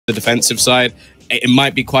the defensive side, it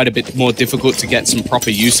might be quite a bit more difficult to get some proper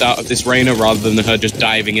use out of this Reyna rather than her just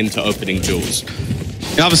diving into opening jewels.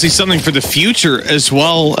 Obviously something for the future as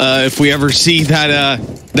well, if we ever see that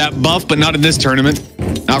buff, but not in this tournament.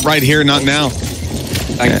 Not right here, not now.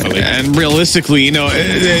 Thankfully. And realistically, you know,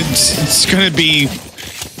 it's going to be,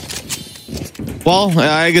 well,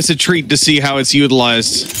 I guess a treat to see how it's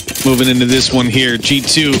utilized moving into this one here.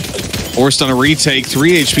 G2 forced on a retake.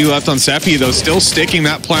 3 HP left on Sephia, though, still sticking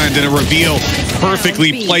that plant in a reveal.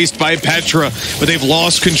 Perfectly placed by Petra, but they've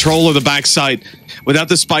lost control of the backside. Without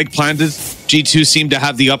the spike planted, G2 seemed to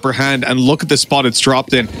have the upper hand, and look at the spot it's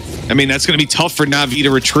dropped in. I mean, that's going to be tough for Navi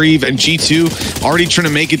to retrieve, and G2 already trying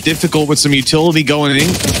to make it difficult with some utility going in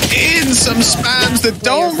some spams that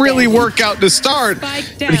don't really work out to start.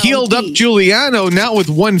 But healed up Giuliano now with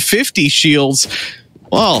 150 shields.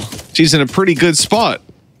 Well, she's in a pretty good spot.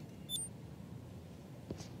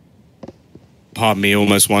 Part of me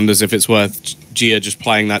almost wonders if it's worth Gia just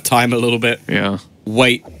playing that time a little bit. Yeah.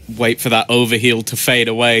 Wait for that overheal to fade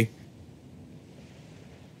away.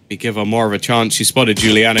 You give her more of a chance. She spotted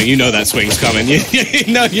Giuliano. You know that swing's coming.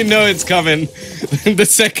 You know it's coming. The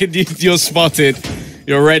second you're spotted,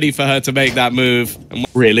 you're ready for her to make that move. And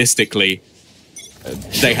realistically,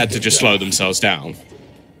 they had to just slow themselves down.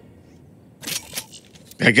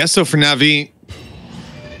 I guess so for Navi.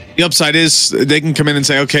 The upside is they can come in and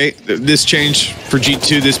say, okay, this change for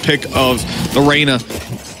G2, this pick of the Reyna,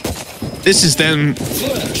 this is them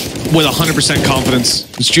with 100%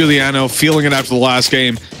 confidence. It's Giuliano feeling it after the last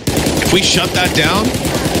game. If we shut that down,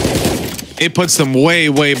 it puts them way,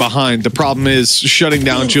 way behind. The problem is shutting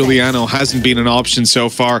down Giuliano hasn't been an option so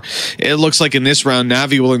far. It looks like in this round,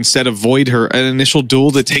 Navi will instead avoid her. An initial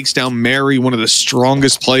duel that takes down Mary, one of the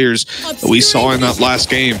strongest players that we saw in that last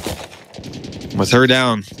game. With her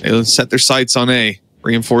down, they'll set their sights on A.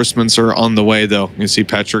 Reinforcements are on the way, though. You see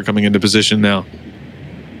Petra coming into position now.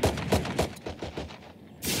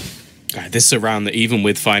 God, this is a round that even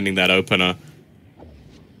with finding that opener,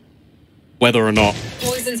 whether or not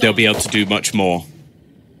they'll be able to do much more.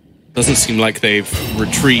 Doesn't seem like they've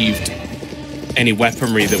retrieved any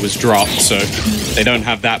weaponry that was dropped, so they don't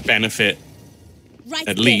have that benefit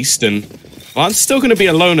at least. And well, I'm still going to be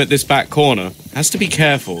alone at this back corner. Has to be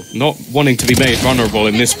careful, not wanting to be made vulnerable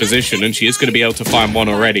in this position, and she is going to be able to find one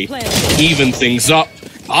already. Even things up.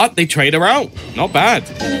 But they trade her out. Not bad.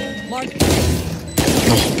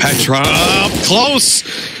 Oh, Petra up close.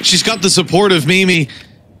 She's got the support of Mimi.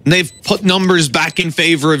 And they've put numbers back in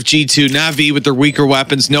favor of G2. Navi with their weaker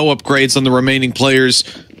weapons, no upgrades on the remaining players.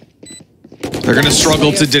 They're going to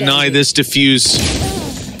struggle to deny this diffuse.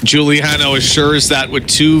 Giuliano assures that with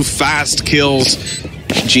 2 fast kills.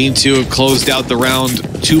 G2 have closed out the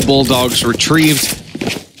round. 2 Bulldogs retrieved.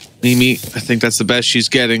 Mimi, I think that's the best she's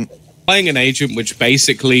getting. Playing an agent which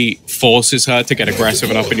basically forces her to get aggressive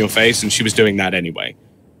and up in your face, and she was doing that anyway.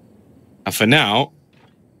 And for now,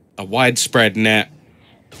 a widespread net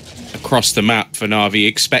across the map for Navi,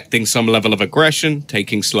 expecting some level of aggression,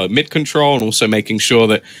 taking slow mid-control, and also making sure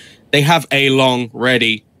that they have A long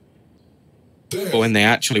ready for when they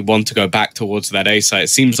actually want to go back towards that A site. It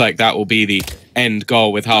seems like that will be the end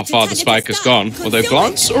goal with how far the spike has gone. Although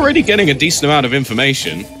Glance already getting a decent amount of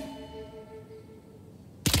information.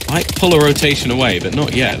 Might pull a rotation away, but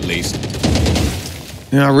not yet at least.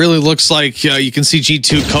 Yeah, it really looks like you can see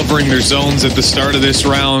G2 covering their zones at the start of this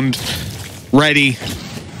round, ready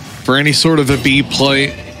for any sort of a B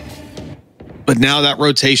play. But now that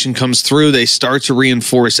rotation comes through, they start to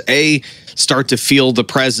reinforce A, start to feel the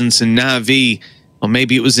presence in Navi. Well,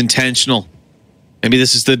 maybe it was intentional. Maybe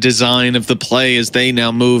this is the design of the play as they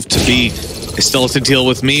now move to B. They still have to deal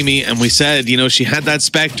with Mimi, and we said, you know, she had that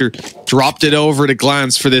Spectre, dropped it over to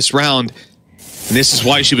Glance for this round. And this is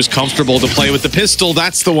why she was comfortable to play with the pistol.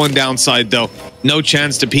 That's the one downside, though. No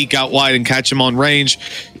chance to peek out wide and catch him on range.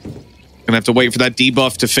 Gonna have to wait for that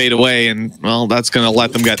debuff to fade away, and, well, that's gonna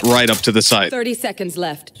let them get right up to the side. 30 seconds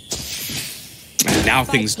left. And now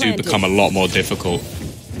things do become a lot more difficult.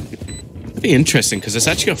 It'd be interesting, because it's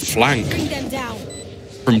actually a flank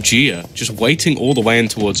from Gia, just waiting all the way in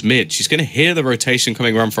towards mid. She's gonna hear the rotation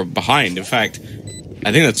coming around from behind. In fact,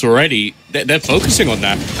 I think that's already... They're focusing on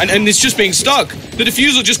that. And it's just being stuck. The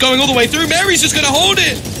diffuser just going all the way through. Mary's just going to hold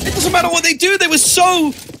it. It doesn't matter what they do. They were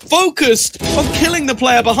so focused on killing the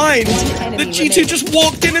player behind that G2 just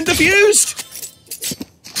walked in and diffused.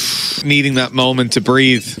 Needing that moment to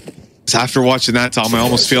breathe. After watching that, Tom, I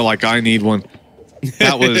almost feel like I need one.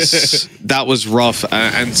 That was rough.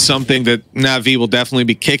 And something that Navi will definitely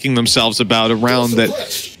be kicking themselves about, a round that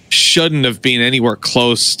shouldn't have been anywhere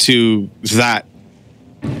close to that.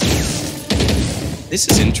 This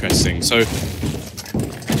is interesting. So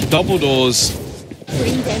double doors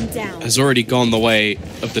Bring them down. has already gone the way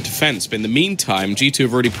of the defense, but in the meantime, G2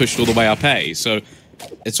 have already pushed all the way up A. So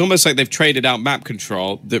it's almost like they've traded out map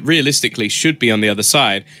control that realistically should be on the other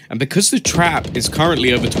side. And because the trap is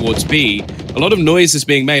currently over towards B, a lot of noise is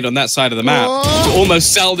being made on that side of the map to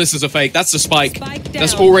almost sell this as a fake. That's the spike.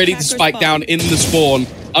 That's already the spike down in the spawn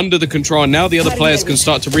under the control. And now the other players can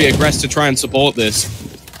start to re-aggress to try and support this.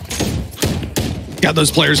 Got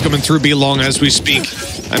those players coming through B long as we speak.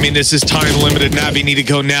 I mean, this is time limited. Navi need to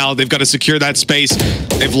go now. They've got to secure that space.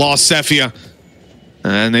 They've lost Sephia.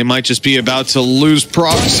 And they might just be about to lose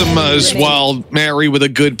Proxima as well. Mary with a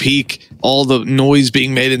good peek. All the noise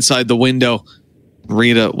being made inside the window.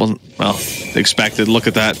 Ritha, well, expected. Look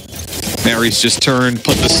at that. Mary's just turned,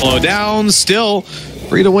 put the slow down. Still,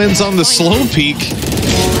 Ritha wins on the slow peek.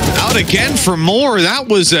 Out again for more. That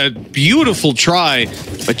was a beautiful try,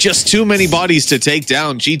 but just too many bodies to take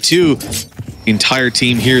down. G2, the entire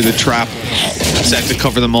team here, the trap set to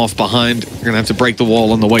cover them off behind. You're gonna have to break the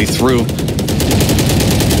wall on the way through.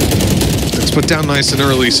 It's put down nice and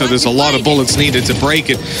early, so there's a lot of bullets needed to break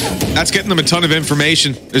it. That's getting them a ton of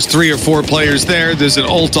information. There's 3 or 4 players there. There's an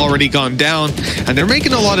ult already gone down, and they're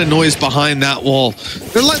making a lot of noise behind that wall.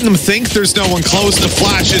 They're letting them think there's no one close. The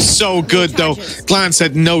flash is so good, though. Glance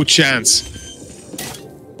had no chance.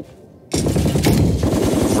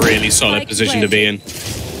 Really solid position to be in.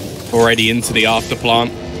 Already into the after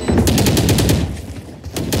plant.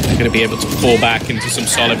 They're going to be able to fall back into some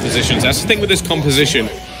solid positions. That's the thing with this composition.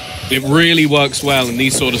 It really works well in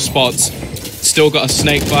these sort of spots. Still got a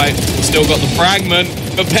snake bite, still got the fragment,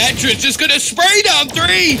 but Petra's just gonna spray down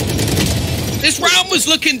 3! This round was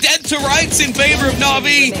looking dead to rights in favor of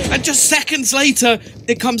NAVI, and just seconds later,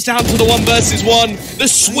 it comes down to the 1 versus 1. The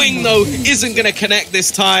swing, though, isn't gonna connect this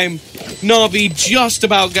time. NAVI just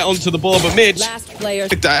about get onto the board, but Mitch...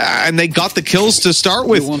 And they got the kills to start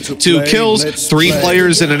with. 2 kills, 3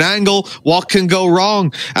 players in an angle. What can go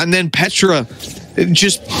wrong? And then Petra... it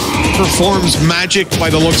just performs magic by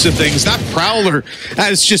the looks of things. That Prowler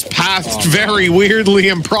has just pathed very weirdly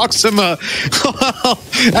in Proxima.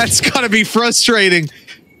 That's gotta be frustrating.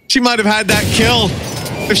 She might have had that kill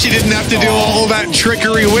if she didn't have to do all that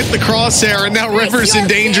trickery with the crosshair, and now River's in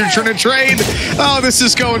danger trying to trade. Oh, this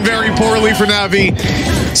is going very poorly for Navi.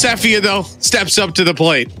 Sephia, though, steps up to the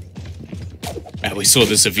plate. Yeah, we saw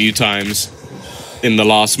this a few times in the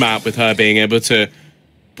last map with her being able to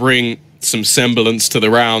bring some semblance to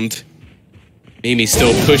the round. Mimi's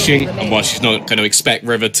still pushing, and while she's not going to expect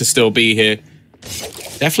River to still be here,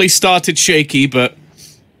 definitely started shaky, but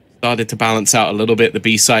started to balance out a little bit. The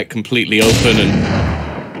B site completely open,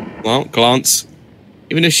 and well, glance.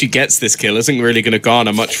 Even if she gets this kill, isn't really going to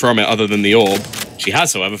garner much from it other than the orb. She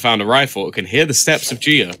has, however, found a rifle. Can hear the steps of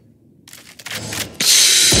Gia.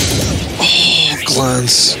 Oh,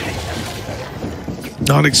 glance.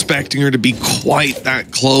 Not expecting her to be quite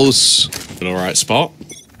that close. An alright spot.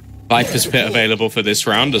 Viper's Pit available for this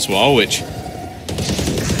round as well, which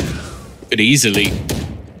could easily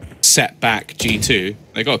set back G2.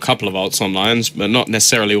 They got a couple of ults on lines, but not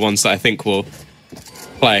necessarily ones that I think will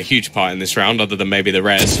play a huge part in this round, other than maybe the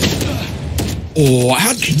res. Oh,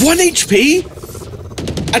 1 HP?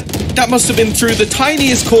 That must have been through the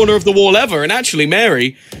tiniest corner of the wall ever. And actually,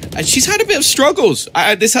 Mary, she's had a bit of struggles.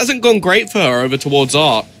 This hasn't gone great for her over towards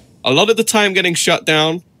Art. A lot of the time getting shut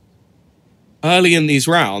down early in these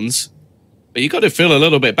rounds. But you got to feel a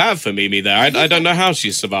little bit bad for Mimi there. I don't know how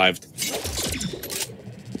she survived.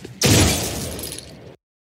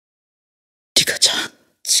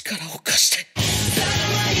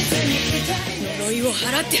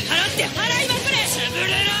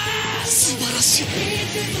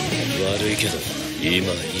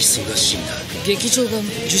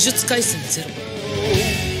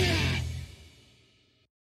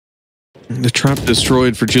 The trap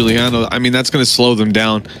destroyed for Giuliano. I mean, that's going to slow them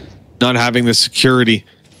down. Not having the security.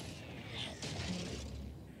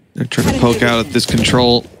 They're trying to poke out at this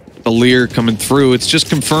control. Alir coming through. It's just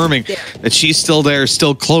confirming that she's still there,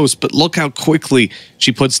 still close. But look how quickly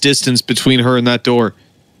she puts distance between her and that door.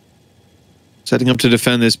 Setting up to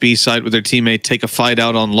defend this B side with their teammate. Take a fight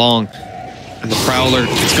out on long. And the Prowler,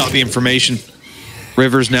 it's got the information.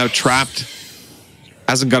 River's now trapped.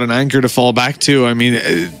 Hasn't got an anchor to fall back to. I mean,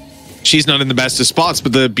 she's not in the best of spots,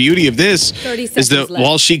 but the beauty of this is that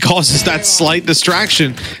while she causes that slight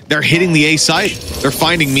distraction, they're hitting the A site. They're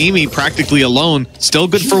finding Mimi practically alone. Still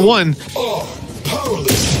good for 1.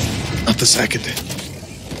 Not the second.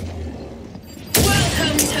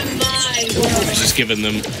 Welcome to my world. Just giving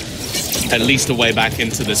them at least a way back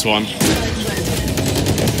into this one.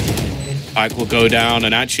 Ike will go down,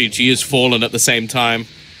 and actually G has fallen at the same time.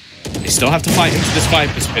 They still have to fight into this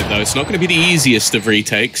Viper's Pit, though. It's not going to be the easiest of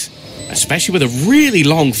retakes, especially with a really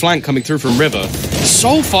long flank coming through from River.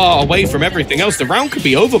 So far away from everything else. The round could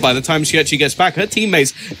be over by the time she actually gets back. Her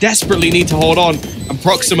teammates desperately need to hold on, and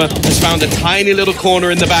Proxima has found a tiny little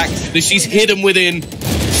corner in the back that she's hidden within,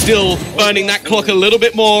 still burning that clock a little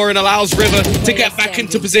bit more and allows River to get back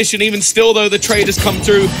into position. Even still, though, the trade has come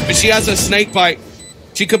through, but she has a snake bite.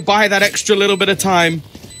 She could buy that extra little bit of time.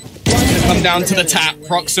 Come down to the tap.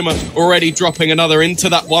 Proxima already dropping another into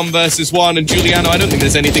that 1 versus 1, and Giuliano, I don't think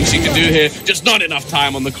there's anything she can do here. Just not enough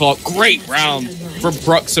time on the clock. Great round from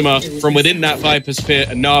Proxima from within that Viper's Pit,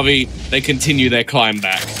 and Navi, they continue their climb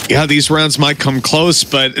back. Yeah, these rounds might come close,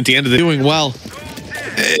 but at the end of the day, doing well.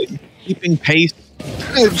 Keeping pace.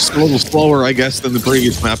 Just a little slower, I guess, than the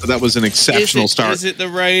previous map, but that was an exceptional start. Is it the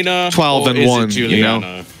Reyna? 12 and 1, you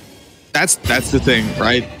know? That's the thing,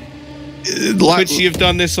 right? Could she have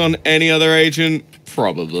done this on any other agent?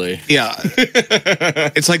 Probably. Yeah.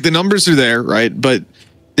 It's like the numbers are there, right? But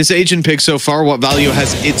this agent pick so far, what value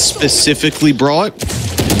has it specifically brought?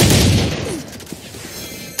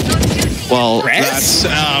 Well, res?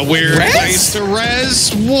 That's weird place to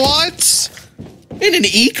res. What? In an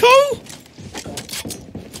eco?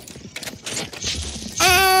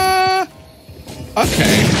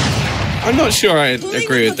 Okay. I'm not sure I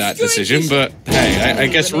agree with that decision, but hey, I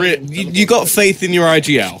guess you got faith in your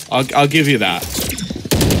IGL. I'll give you that.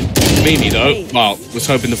 Mimi, though, well, was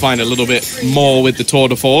hoping to find a little bit more with the tour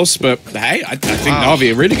de force, but hey, I think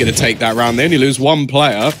Navi are really going to take that round. They only lose 1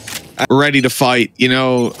 player. Ready to fight, you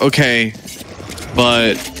know, okay,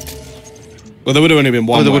 but... Well, there would have only been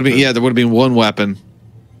 1 weapon. Yeah, there would have been 1 weapon.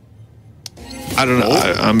 I don't know.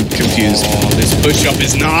 I'm confused. Oh, this push-up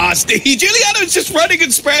is nasty. Giuliano's just running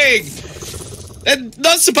and spraying. They're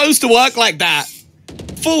not supposed to work like that.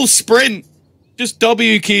 Full sprint. Just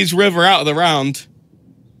W keys River out of the round.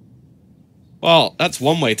 Well, that's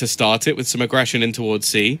one way to start it, with some aggression in towards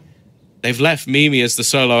C. They've left Mimi as the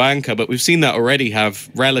solo anchor, but we've seen that already have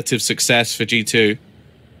relative success for G2.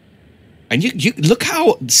 And you look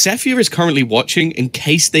how Sephia is currently watching in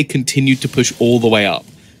case they continue to push all the way up.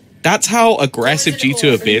 That's how aggressive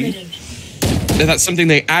G2 have been. And that's something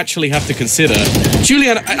they actually have to consider.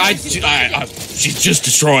 Giuliano, she's just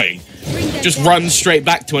destroying. Just runs straight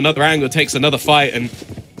back to another angle, takes another fight, and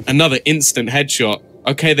another instant headshot.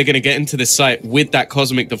 Okay, they're going to get into this site with that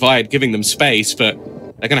Cosmic Divide, giving them space, but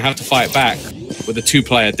they're going to have to fight back with a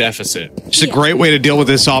 2-player deficit. Just a great way to deal with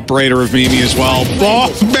this operator of Mimi as well. Oh,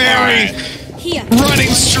 Mary! Running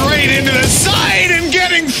straight into the side and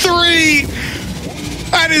getting 3!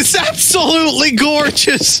 That is absolutely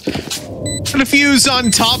gorgeous. And a fuse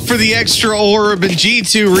on top for the extra orb, and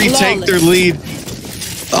G2 retake their lead.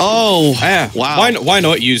 Oh, yeah. Wow. Why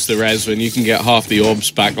not use the res when you can get half the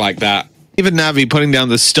orbs back like that? Even Navi putting down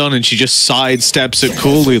the stun, and she just sidesteps it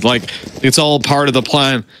coolly, like it's all part of the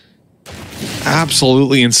plan.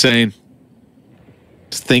 Absolutely insane.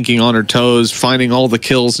 Just thinking on her toes, finding all the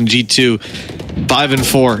kills, and G2 5 and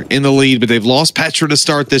 4 in the lead, but they've lost Petra to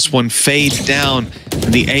start this one. Fade down,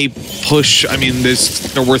 and the A push. I mean,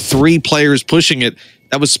 there were 3 players pushing it.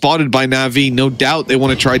 That was spotted by Navi. No doubt they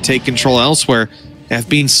want to try take control elsewhere. They have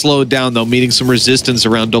been slowed down though, meeting some resistance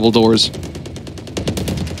around double doors.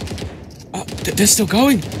 They're still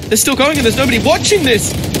going. They're still going, and there's nobody watching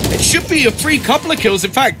this. It should be a free couple of kills.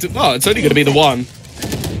 In fact, oh, it's only going to be the 1.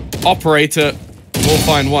 Operator will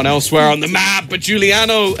find 1 elsewhere on the map, but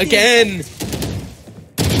Giuliano again.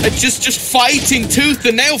 Just fighting tooth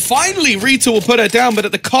and nail. Finally, Ritha will put her down, but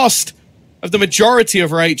at the cost of the majority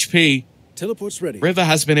of her HP. Teleport's ready. River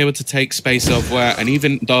has been able to take space elsewhere, and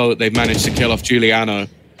even though they've managed to kill off Giuliano,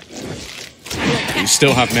 you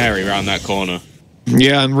still have Mary around that corner.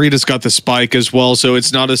 Yeah, and Rita's got the spike as well, so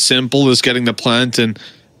it's not as simple as getting the plant and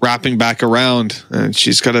wrapping back around. And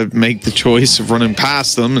she's got to make the choice of running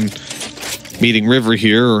past them and meeting River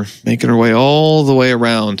here, or making her way all the way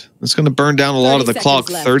around. It's going to burn down a lot of the clock.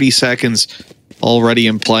 Left. 30 seconds already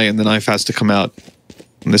in play, and the knife has to come out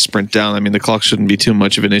and the sprint down. I mean, the clock shouldn't be too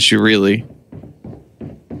much of an issue, really.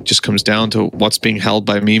 It just comes down to what's being held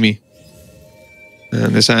by Mimi.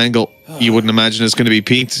 And this angle, you wouldn't imagine is going to be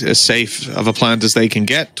peaked. As safe of a plant as they can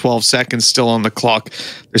get. 12 seconds still on the clock.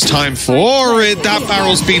 There's time for it. That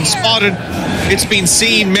barrel's been spotted. It's been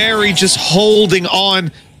seen. Mary just holding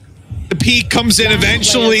on. The peak comes in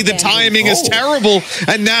eventually. The timing is terrible.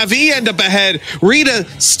 And Navi end up ahead. Rita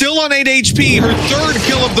still on 8 HP. Her 3rd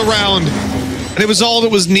kill of the round. And it was all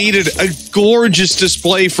that was needed. A gorgeous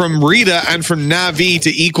display from Rita and from Navi to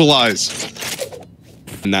equalize.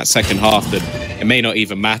 In that second half, that it may not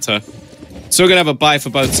even matter. Still gonna have a buy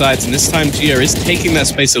for both sides, and this time Gia is taking that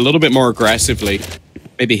space a little bit more aggressively.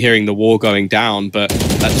 maybe hearing the war going down, but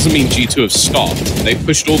that doesn't mean G2 have stopped. They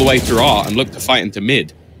pushed all the way through art and looked to fight into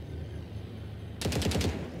mid.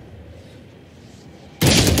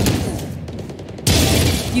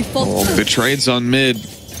 The trades on mid.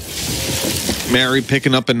 Mary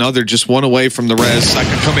picking up another, just one away from the res. I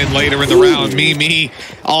could come in later in the round. Me,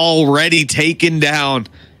 already taken down.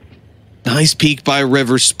 Nice peek by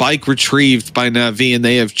River. Spike retrieved by Navi, and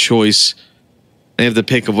they have choice. They have the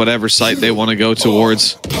pick of whatever site they want to go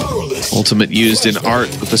towards. Ultimate used in art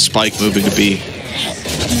with the spike moving to B.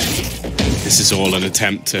 This is all an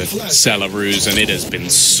attempt to sell a ruse, and it has been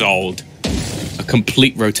sold. A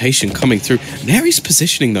complete rotation coming through. Mary's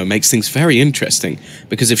positioning, though, makes things very interesting,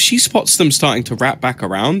 because if she spots them starting to wrap back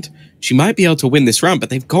around, she might be able to win this round,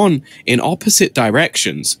 but they've gone in opposite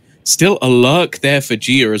directions. Still a lurk there for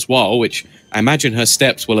Gia as well, which I imagine her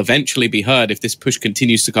steps will eventually be heard if this push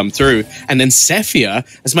continues to come through. And then Sephia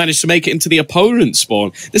has managed to make it into the opponent's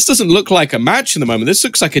spawn. This doesn't look like a match in the moment. This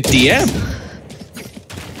looks like a DM.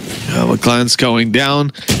 McLean's going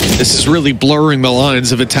down. This is really blurring the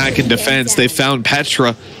lines of attack and defense. They found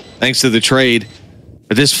Petra thanks to the trade.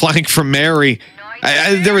 But this flank from Mary,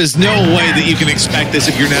 there is no way that you can expect this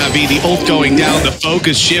if you're Navi. The ult going down, the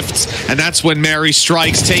focus shifts, and that's when Mary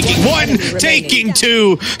strikes, taking one, taking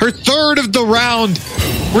two, her third of the round.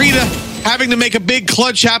 Ritha having to make a big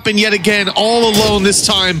clutch happen yet again, all alone this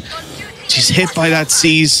time. She's hit by that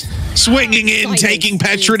seize, swinging in, taking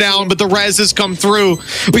Petra down, but the res has come through.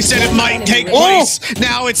 We said it might take place.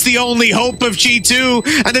 Now it's the only hope of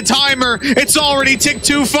G2, and the timer, it's already ticked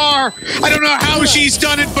too far. I don't know how she's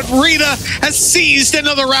done it, but Ritha has seized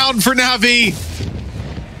another round for Navi.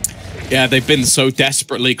 Yeah, they've been so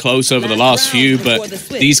desperately close over the last few, but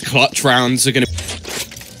these clutch rounds are going to...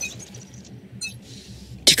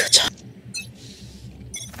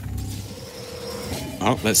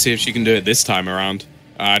 Oh, let's see if she can do it this time around.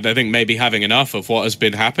 I think maybe having enough of what has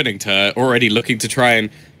been happening to her, already looking to try and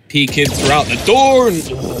peek in throughout the door, and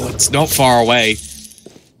it's not far away.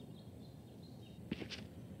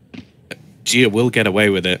 Gia will get away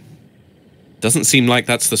with it. Doesn't seem like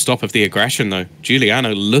that's the stop of the aggression, though.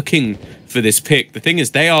 Giuliano looking for this pick. The thing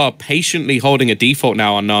is, they are patiently holding a default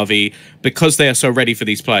now on Navi because they are so ready for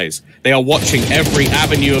these plays. They are watching every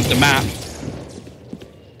avenue of the map.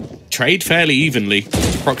 Trade fairly evenly.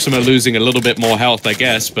 Proxima losing a little bit more health, I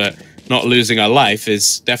guess, but not losing her life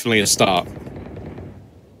is definitely a start.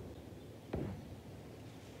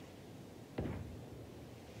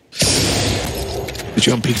 The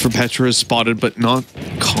jump peek for Petra is spotted, but not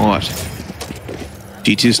caught.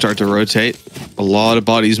 G2 start to rotate. A lot of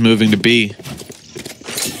bodies moving to B.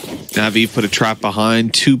 Navi put a trap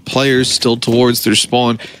behind. 2 players still towards their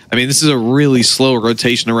spawn. I mean, this is a really slow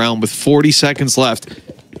rotation around with 40 seconds left.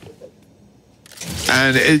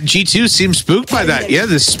 And G2 seems spooked by that. Yeah,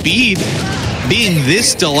 the speed being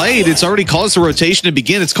this delayed, it's already caused the rotation to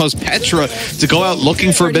begin. It's caused Petra to go out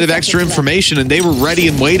looking for a bit of extra information, and they were ready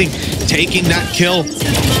and waiting, taking that kill.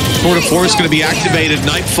 Court of Force going to be activated.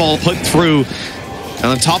 Nightfall put through. And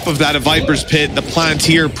on top of that, a Viper's Pit, the plant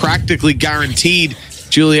here practically guaranteed.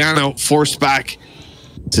 Giuliano forced back.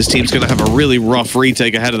 This team's going to have a really rough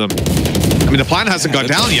retake ahead of them. I mean, the plant hasn't gone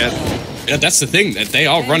down yet. Yeah, that's the thing. That they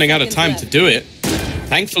are running out of time to do it.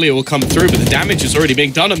 Thankfully, it will come through, but the damage is already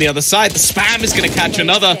being done on the other side. The spam is going to catch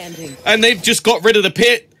another, and they've just got rid of the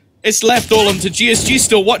pit. It's left all onto GSG,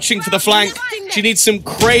 still watching for the flank. She needs some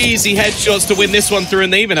crazy headshots to win this one through,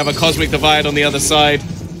 and they even have a Cosmic Divide on the other side.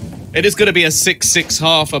 It is going to be a 6-6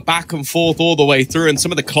 half, a back and forth all the way through, and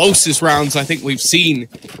some of the closest rounds I think we've seen,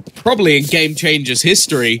 probably in Game Changers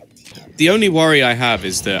history. The only worry I have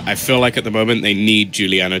is that I feel like at the moment they need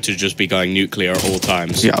Giuliano to just be going nuclear at all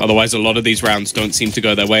times. Yeah. Otherwise, a lot of these rounds don't seem to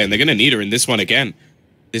go their way, and they're going to need her in this one again.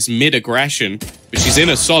 This mid-aggression, but she's in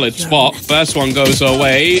a solid spot. First one goes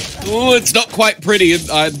away. Oh, it's not quite pretty.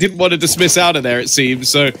 I didn't want to dismiss out of there, it seems,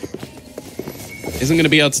 so... Isn't going to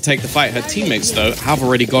be able to take the fight. Her teammates, though, have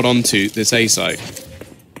already got onto this A side.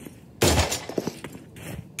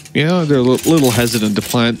 Yeah, they're a little hesitant to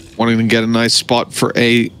plant, wanting to get a nice spot for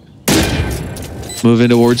A. Moving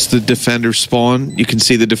towards the defender spawn. You can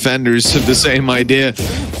see the defenders have the same idea.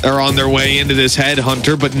 They're on their way into this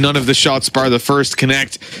headhunter, but none of the shots bar the first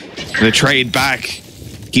connect. And the trade back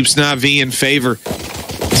keeps Navi in favor.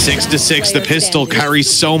 6-6, the pistol carries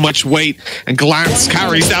so much weight, and Glance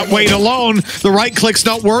carries that weight alone. The right click's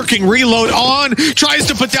not working. Reload on, tries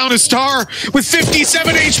to put down a star with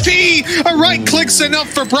 57 HP. A right click's enough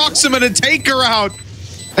for Proxima to take her out,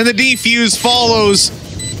 and the defuse follows.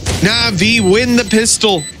 Navi win the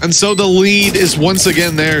pistol, and so the lead is once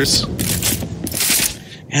again theirs.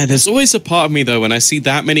 Yeah, there's always a part of me, though, when I see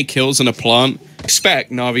that many kills in a plant,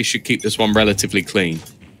 expect Navi should keep this one relatively clean.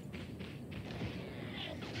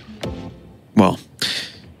 Well,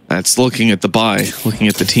 that's looking at the buy, looking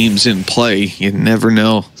at the teams in play. You never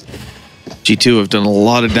know. G2 have done a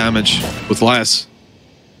lot of damage with less.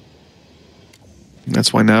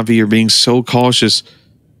 That's why Navi are being so cautious.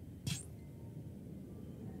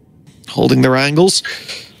 Holding their angles,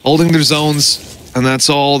 holding their zones, and that's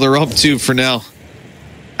all they're up to for now.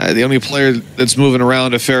 The only player that's moving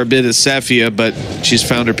around a fair bit is Sephia, but she's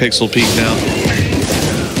found her pixel peak now.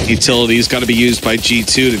 Utility's got to be used by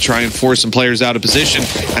G2 to try and force some players out of position,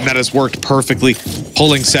 and that has worked perfectly.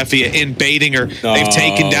 Pulling Sephia in, baiting her. No. They've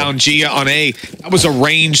taken down Gia on A. That was a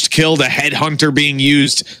ranged kill, the headhunter being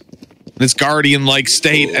used. This Guardian-like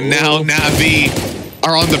state, and now Navi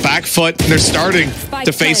are on the back foot, and they're starting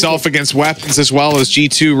to face off against weapons as well as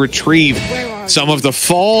G2 retrieve some of the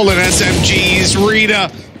fallen SMGs.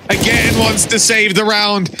 Ritha again wants to save the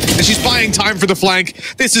round, and she's buying time for the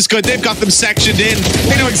flank. This is good. They've got them sectioned in.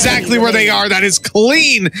 They know exactly where they are. That is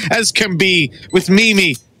clean as can be with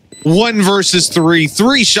Mimi. 1 versus 3.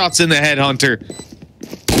 3 shots in the headhunter.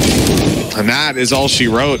 And that is all she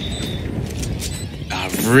wrote.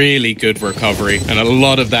 Really good recovery, and a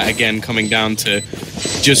lot of that again coming down to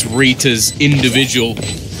just Rita's individual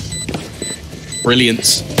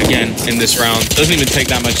brilliance again in this round. Doesn't even take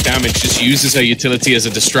that much damage, just uses her utility as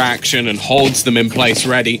a distraction and holds them in place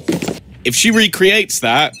ready. If she recreates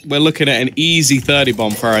that, we're looking at an easy 30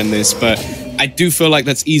 bomb for her in this, but I do feel like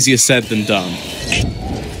that's easier said than done.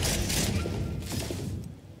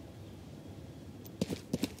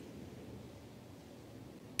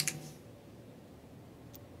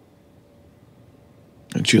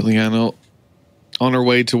 Giuliano on her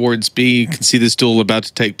way towards B. You can see this duel about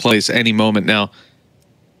to take place any moment now.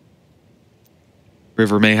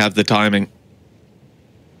 River may have the timing.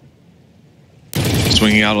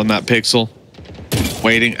 Swinging out on that pixel.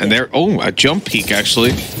 Waiting, and there, oh, a jump peek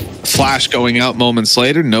actually. Flash going out moments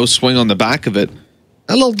later, no swing on the back of it.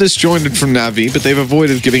 A little disjointed from Navi, but they've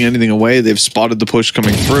avoided giving anything away. They've spotted the push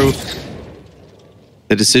coming through.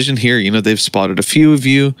 The decision here, you know, they've spotted a few of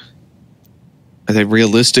you. Are they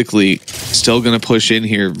realistically still going to push in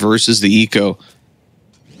here versus the eco?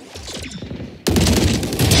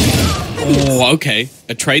 Oh, okay.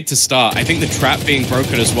 A trade to start. I think the trap being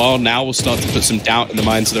broken as well now will start to put some doubt in the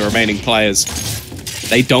minds of the remaining players.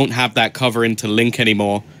 They don't have that cover into Link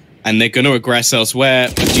anymore, and they're going to aggress elsewhere,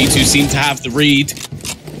 but G2 seem to have the read.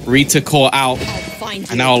 Rita caught out,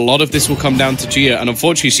 and now a lot of this will come down to Gia, and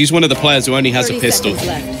unfortunately, she's one of the players who only has a pistol.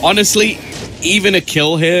 Honestly, even a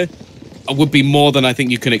kill here would be more than I think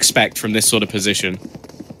you can expect from this sort of position.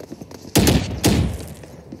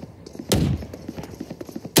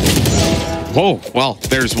 Whoa, well,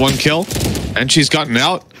 there's 1 kill, and she's gotten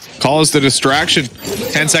out. Calls the distraction.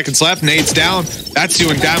 10 seconds left, nades down. That's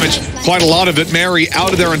doing damage. Quite a lot of it. Mary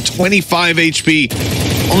out of there on 25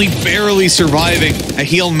 HP. Only barely surviving. A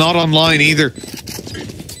heal not online either.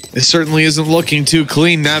 This certainly isn't looking too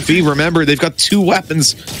clean. Navi, remember, they've got 2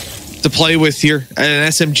 weapons to play with here, and an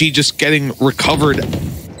SMG just getting recovered.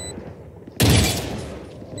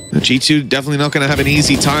 The G2 definitely not going to have an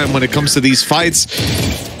easy time when it comes to these fights,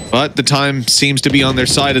 but the time seems to be on their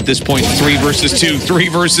side at this point. 3 versus 2, 3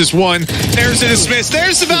 versus 1. There's a dismiss.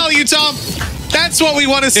 There's the value, Tom. That's what we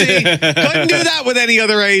want to see. Couldn't do that with any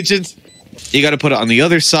other agent. You got to put it on the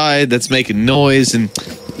other side that's making noise, and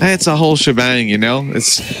it's a whole shebang, you know?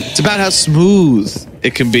 It's about how smooth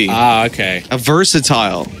it can be. Ah, okay. A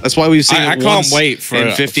versatile. That's why we've seen I it can't once wait for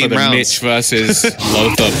in 15 the rounds. Mitch versus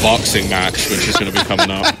Lothar boxing match, which is going to be coming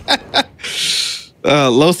up.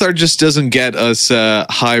 Lothar just doesn't get us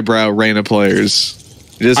highbrow Reyna players.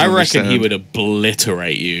 I reckon he would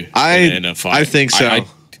obliterate you in a fight. I think so.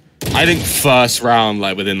 I think first round,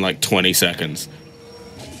 like within like 20 seconds.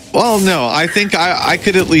 Well, no, I think I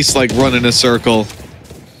could at least like run in a circle.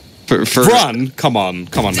 For run? Come on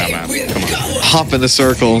now, man. Come on. Hop in a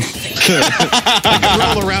circle. I can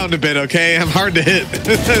roll around a bit, okay? I'm hard to hit.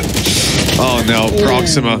 Oh no,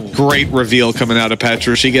 Proxima. Great reveal coming out of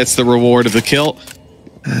Petra. She gets the reward of the kill.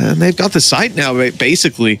 And they've got the site now,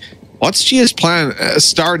 basically. What's Gia's plan?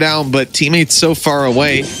 Star down, but teammates so far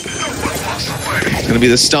away. It's going to be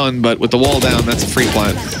the stun, but with the wall down, that's a free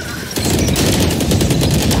plant.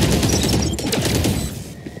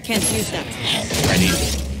 Can't use that. Ready.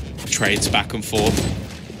 Trades back and forth.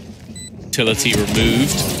 Utility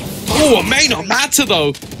removed. Oh, it may not matter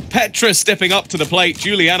though. Petra stepping up to the plate.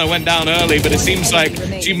 Juliana went down early, but it seems like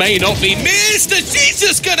she may not be missed. She's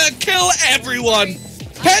just gonna kill everyone.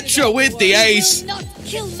 Petra with the ace.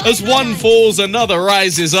 As one falls, another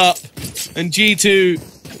rises up. And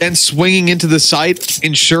G2 and swinging into the site,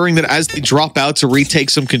 ensuring that as they drop out to retake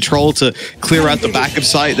some control to clear out the backup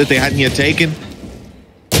site that they hadn't yet taken,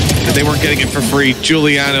 that they weren't getting it for free.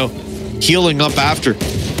 Giuliano healing up after,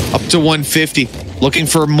 up to 150, looking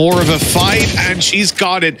for more of a fight, and she's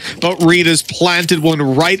got it, but Rita's planted one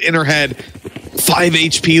right in her head. 5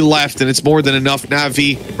 HP left, and it's more than enough.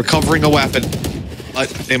 Navi recovering a weapon, but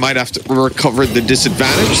they might have to recover the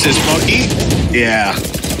disadvantage, says Bucky. Yeah.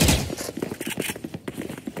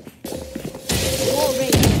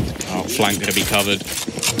 Flank going to be covered.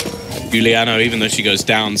 Giuliano, even though she goes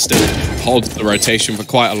down, still holds the rotation for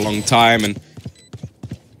quite a long time. And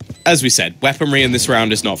as we said, weaponry in this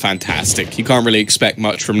round is not fantastic. You can't really expect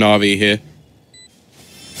much from Navi here.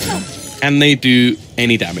 Can they do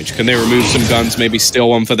any damage? Can they remove some guns, maybe steal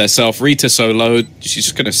one for themselves? Ritha so low, she's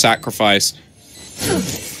just going to sacrifice.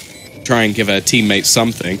 Try and give her teammates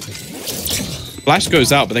something. Flash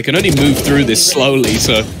goes out, but they can only move through this slowly,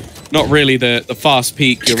 so not really the fast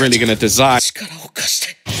peak you're really going to desire.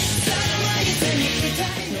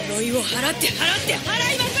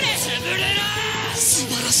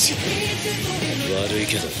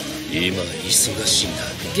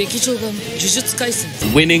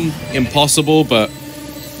 Winning, impossible, but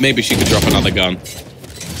maybe she could drop another gun.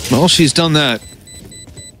 Well, she's done that.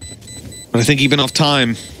 But I think even off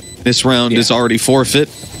time, this round is already forfeit.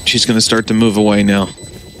 She's going to start to move away now.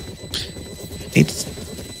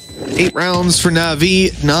 8 rounds for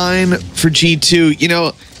Navi, 9 for G2. You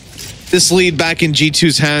know, this lead back in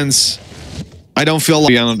G2's hands, I don't feel like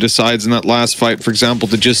Giuliano decides in that last fight, for example,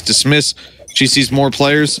 to just dismiss. She sees more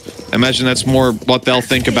players. I imagine that's more what they'll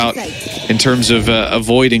think about in terms of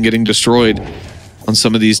avoiding getting destroyed on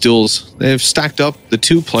some of these duels. They've stacked up the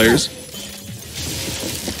 2 players.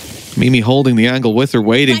 Mimi holding the angle with her,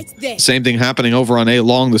 waiting. Same thing happening over on A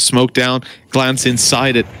long, the smoke down, glance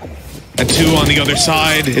inside it. And 2 on the other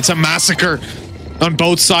side. It's a massacre on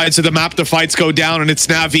both sides of the map. The fights go down, and it's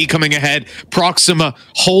Navi coming ahead. Proxima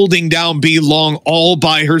holding down B long all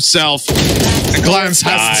by herself. And Glance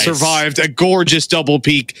hasn't survived. A gorgeous double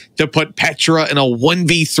peek to put Petra in a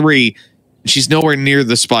 1v3. She's nowhere near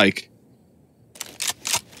the spike.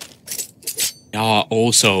 Are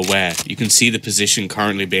also aware. You can see the position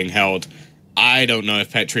currently being held. I don't know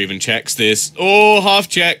if Petra even checks this. Oh, half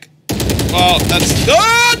check. Oh, that's...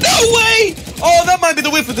 Oh, no way! Oh, that might be the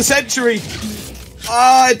whiff of the century.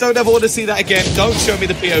 I don't ever want to see that again. Don't show me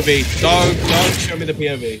the POV. Don't show me the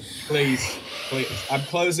POV. Please. Please. I'm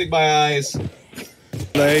closing my eyes.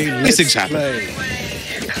 These things happen.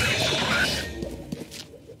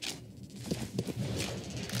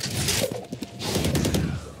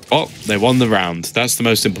 Oh, they won the round. That's the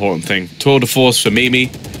most important thing. Tour de force for Mimi.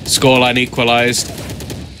 Scoreline equalized.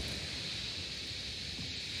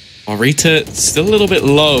 Oh, Ritha still a little bit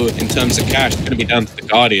low in terms of cash. Going to be down to the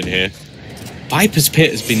Guardian here. Viper's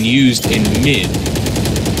Pit has been used in mid.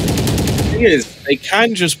 The thing is, they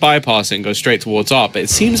can just bypass it and go straight towards ARP, but it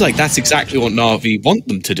seems like that's exactly what Navi want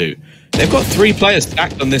them to do. They've got 3 players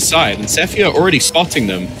stacked on this side, and Sephia already spotting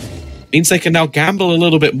them. Means they can now gamble a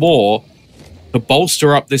little bit more to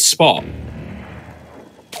bolster up this spot.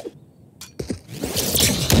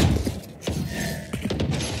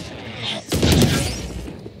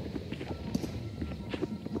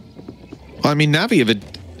 Well, I mean, Navi have a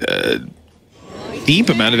deep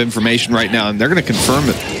amount of information right now, and they're going to confirm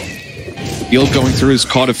it. Yield going through has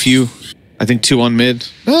caught a few. I think 2 on mid.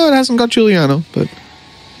 No, it hasn't got Giuliano, but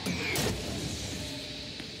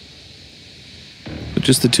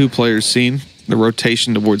just the 2 players seen. The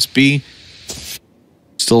rotation towards B.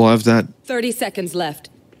 Still have that 30 seconds left.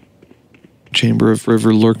 Chamber of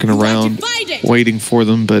River lurking around, waiting for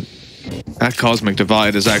them, but that Cosmic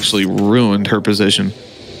Divide has actually ruined her position.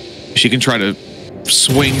 She can try to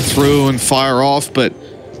swing through and fire off, but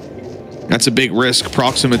that's a big risk.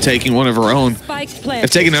 Proxima taking one of her own. They've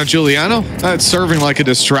taken out Giuliano. That's serving like a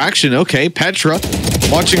distraction. Okay, Petra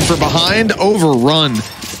watching for behind, overrun.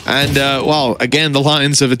 And, well, again, the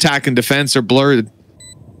lines of attack and defense are blurred.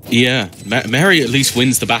 Yeah, Mary at least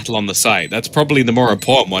wins the battle on the side. That's probably the more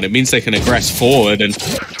important one. It means they can aggress forward, and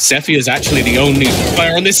Sephia is actually the only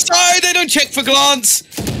player on this side. They don't check for glance.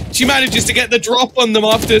 She manages to get the drop on them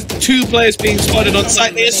after 2 players being spotted on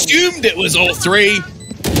site. They assumed it was all 3.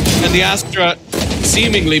 And the Astra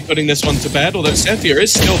seemingly putting this one to bed, although Sephia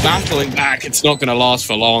is still battling back. It's not going to last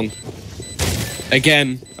for long.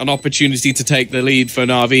 Again, an opportunity to take the lead for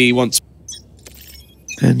Navi once.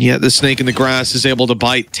 And yet the snake in the grass is able to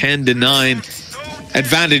bite 10-9.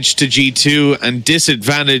 Advantage to G2 and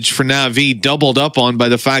disadvantage for Navi, doubled up on by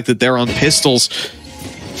the fact that they're on pistols.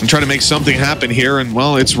 I'm trying to make something happen here, and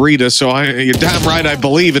well, it's Ritha, so you're damn right I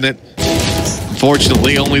believe in it.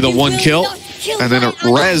 Unfortunately, only the one kill. And then a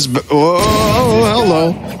res. Oh,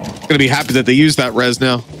 hello. Gonna be happy that they used that res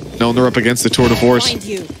now. Knowing they're up against the Tour de Force.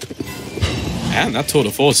 And that Tour de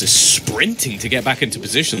Force is sprinting to get back into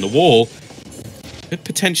position. The wall could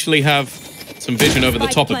potentially have some vision over the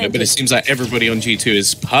top of it, but it seems like everybody on G2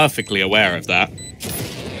 is perfectly aware of that.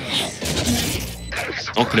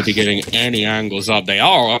 Not going to be getting any angles up. They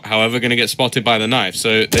are, however, going to get spotted by the knife.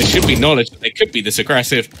 So there should be knowledge that they could be this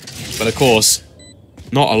aggressive. But of course,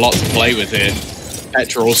 not a lot to play with here.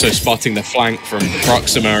 Petra also spotting the flank from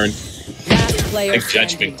Proxima, and big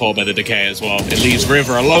judgment called by the Decay as well. It leaves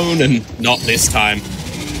River alone, and not this time.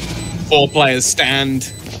 4 players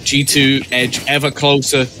stand. G2 edge ever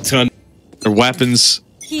closer to their weapons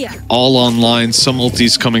all online. Some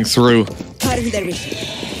ultis coming through.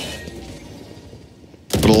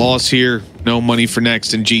 But a loss here. No money for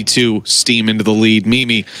next, and G2 steam into the lead.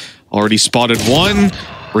 Mimi already spotted one.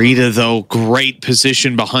 Ritha, though, great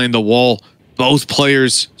position behind the wall. Both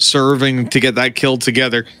players serving to get that kill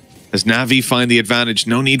together as NAVI find the advantage.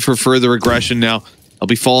 No need for further aggression now. They'll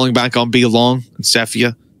be falling back on B long, and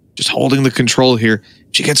Sephia just holding the control here.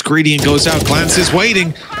 She gets greedy and goes out. Glance is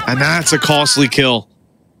waiting, and that's a costly kill.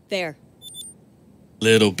 There.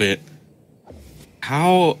 Little bit.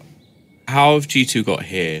 How have G2 got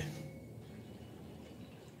here?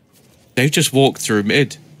 They've just walked through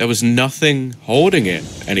mid. There was nothing holding it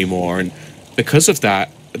anymore, and because of that,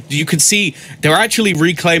 you can see they're actually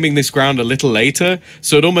reclaiming this ground a little later,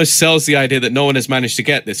 so it almost sells the idea that no one has managed to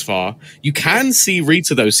get this far. You can see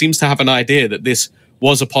Ritha, though, seems to have an idea that this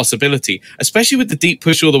was a possibility, especially with the deep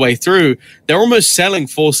push all the way through. They're almost selling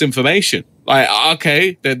false information. Like,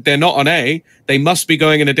 okay, they're not on A, they must be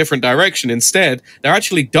going in a different direction. Instead, they're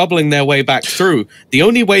actually doubling their way back through. The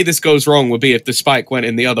only way this goes wrong would be if the spike went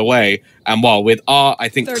in the other way, and while with R, I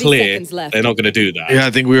think clear, they're not going to do that. Yeah, I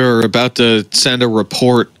think we were about to send a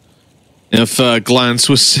report. If Glance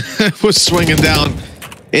was was swinging down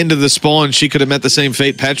into the spawn, she could have met the same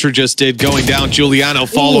fate Petra just did, going down. Giuliano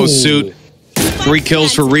follows suit. 3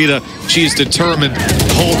 kills for Ritha. She is determined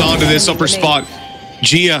to hold on to this upper spot.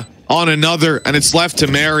 Gia on another, and it's left to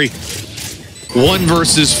Mary. 1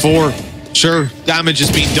 versus 4. Sure, damage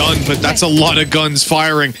is being done, but that's a lot of guns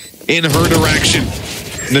firing in her direction.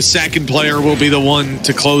 And the second player will be the one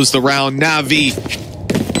to close the round. NAVI,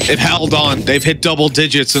 they've held on. They've hit double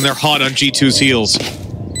digits, and they're hot on G2's heels.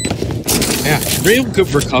 Yeah, real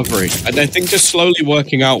good recovery. And I think just slowly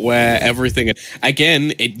working out where everything...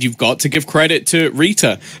 Again, you've got to give credit to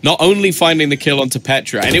Ritha. Not only finding the kill onto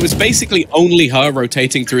Petra, and it was basically only her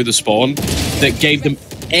rotating through the spawn that gave them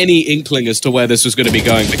any inkling as to where this was going to be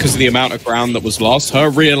going because of the amount of ground that was lost. Her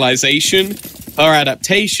realization, her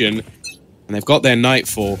adaptation, and they've got their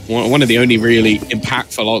Nightfall. One of the only really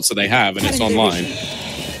impactful ults that they have, and it's online.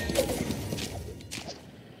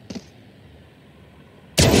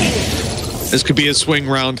 This could be a swing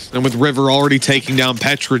round, and with River already taking down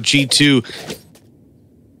Petra, G2,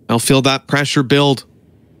 they'll feel that pressure build.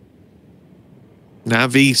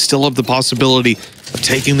 NAVI still have the possibility of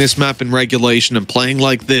taking this map in regulation and playing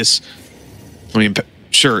like this. I mean,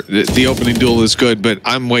 sure, the opening duel is good, but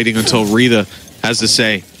I'm waiting until Ritha has to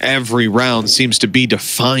say. Every round seems to be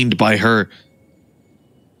defined by her.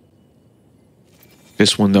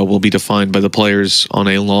 This one, though, will be defined by the players on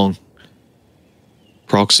A long.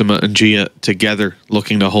 Proxima and Gia together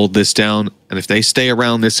looking to hold this down. And if they stay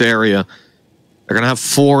around this area, they're going to have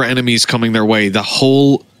 4 enemies coming their way. The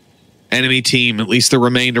whole enemy team, at least the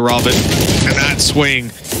remainder of it. And that swing,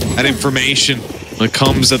 that information, it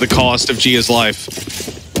comes at the cost of Gia's life.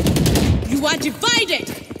 You are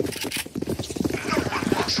divided!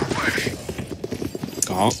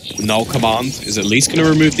 Null command is at least going to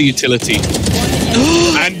remove the utility.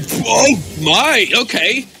 And, oh my,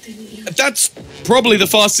 okay. That's probably the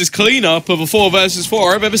fastest cleanup of a 4 versus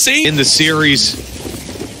 4 I've ever seen. In the series,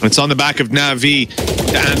 it's on the back of NAVI.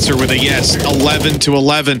 The answer with a yes, 11 to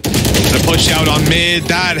 11. The push out on mid,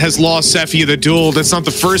 that has lost Sephia the duel. That's not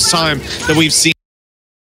the first time that we've seen.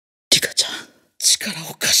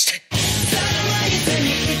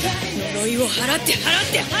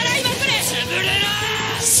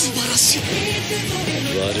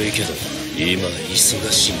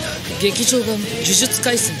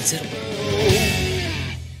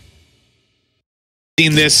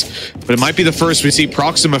 Seen this, but it might be the first we see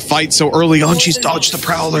Proxima fight so early on. She's dodged the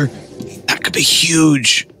Prowler. That could be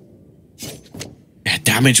huge. Yeah,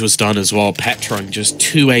 damage was done as well. Petra on just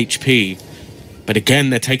 2 HP. But again,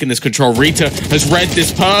 they're taking this control. Ritha has read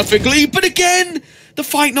this perfectly, but again, the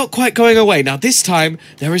fight not quite going away. Now this time,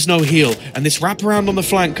 there is no heal, and this wraparound on the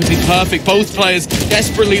flank could be perfect. Both players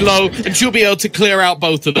desperately low, and she'll be able to clear out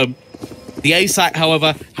both of them. The A site,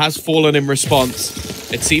 however, has fallen in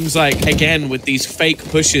response. It seems like, again, with these fake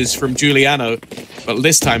pushes from Giuliano, but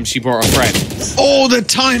this time she brought a friend. Oh, the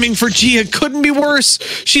timing for Gia couldn't be worse.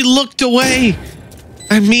 She looked away,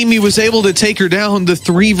 and Mimi was able to take her down. The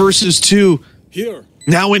 3 versus 2. Here.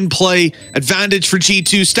 Now in play, advantage for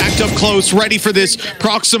G2, stacked up close, ready for this.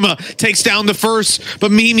 Proxima takes down the first,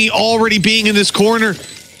 but Mimi already being in this corner.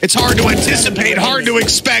 It's hard to anticipate, hard to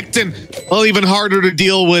expect, and well, even harder to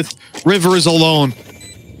deal with. River is alone.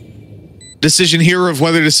 Decision here of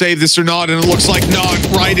whether to save this or not, and it looks like not.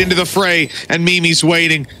 Right into the fray, and Mimi's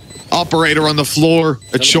waiting. Operator on the floor,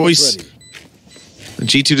 a choice. And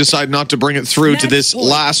G2 decide not to bring it through to this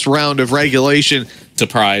last round of regulation.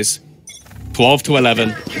 Surprise. 12 to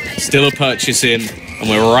 11, still a purchase in, and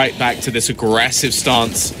we're right back to this aggressive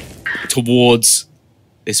stance towards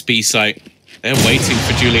this B site. They're waiting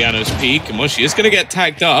for Giuliano's peak, and well, she is going to get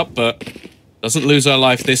tagged up, but doesn't lose her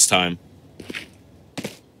life this time.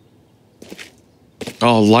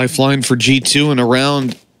 Oh, lifeline for G2 and a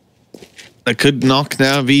round that could knock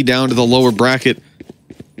NAVI down to the lower bracket.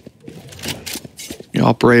 The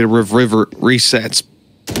operator of River resets.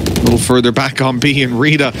 A little further back on B, and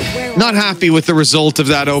Ritha not happy with the result of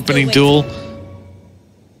that opening duel.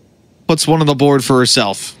 Puts one on the board for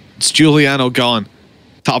herself. It's Giuliano gone.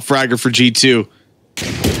 Top fragger for G2.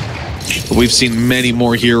 But we've seen many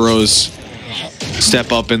more heroes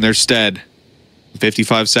step up in their stead.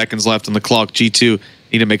 55 seconds left on the clock. G2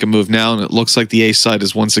 need to make a move now, and it looks like the A side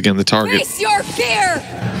is once again the target. Face your fear!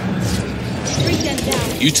 Bring them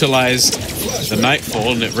down. Utilized the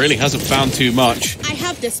Nightfall, and it really hasn't found too much. I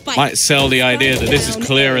have the spike. Might sell the idea that this is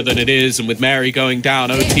clearer than it is, and with Mary going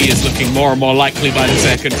down, OT is looking more and more likely by the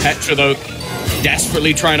second. Petra, though,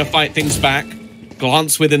 desperately trying to fight things back.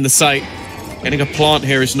 Glance within the site. Getting a plant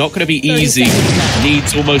here is not going to be easy.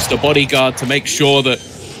 Needs almost a bodyguard to make sure that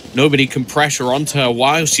nobody can pressure onto her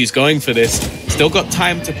while she's going for this. Still got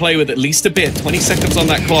time to play with at least a bit. 20 seconds on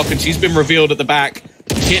that clock, and she's been revealed at the back.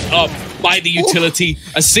 Hit up by the utility.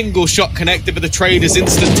 A single shot connected, but the trade is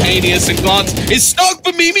instantaneous, and Glance is stuck,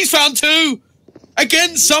 but Mimi's found 2.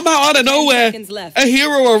 Again, somehow out of nowhere, a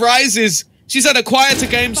hero arises. She's had a quieter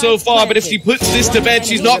game so far, but if she puts this to bed,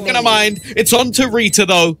 she's not going to mind. It's on to Ritha,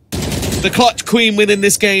 though. The clutch queen within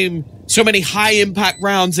this game. So many high-impact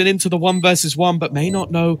rounds and into the 1 versus 1, but may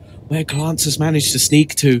not know where Glance has managed to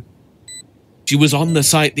sneak to. She was on the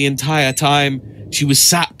site the entire time. She was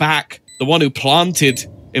sat back, the one who planted,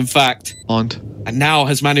 in fact. And now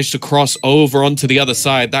has managed to cross over onto the other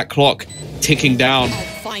side. That clock ticking down. I'll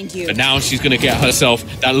find you. But now she's going to get herself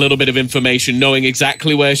that little bit of information, knowing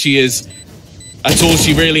exactly where she is. That's all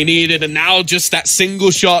she really needed, and now just that single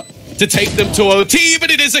shot to take them to OT, but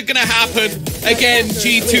it isn't going to happen. Again,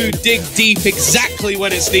 G2 dig deep exactly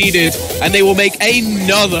when it's needed, and they will make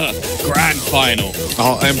another grand final.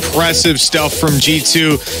 Oh, impressive stuff from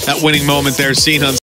G2. That winning moment there seen on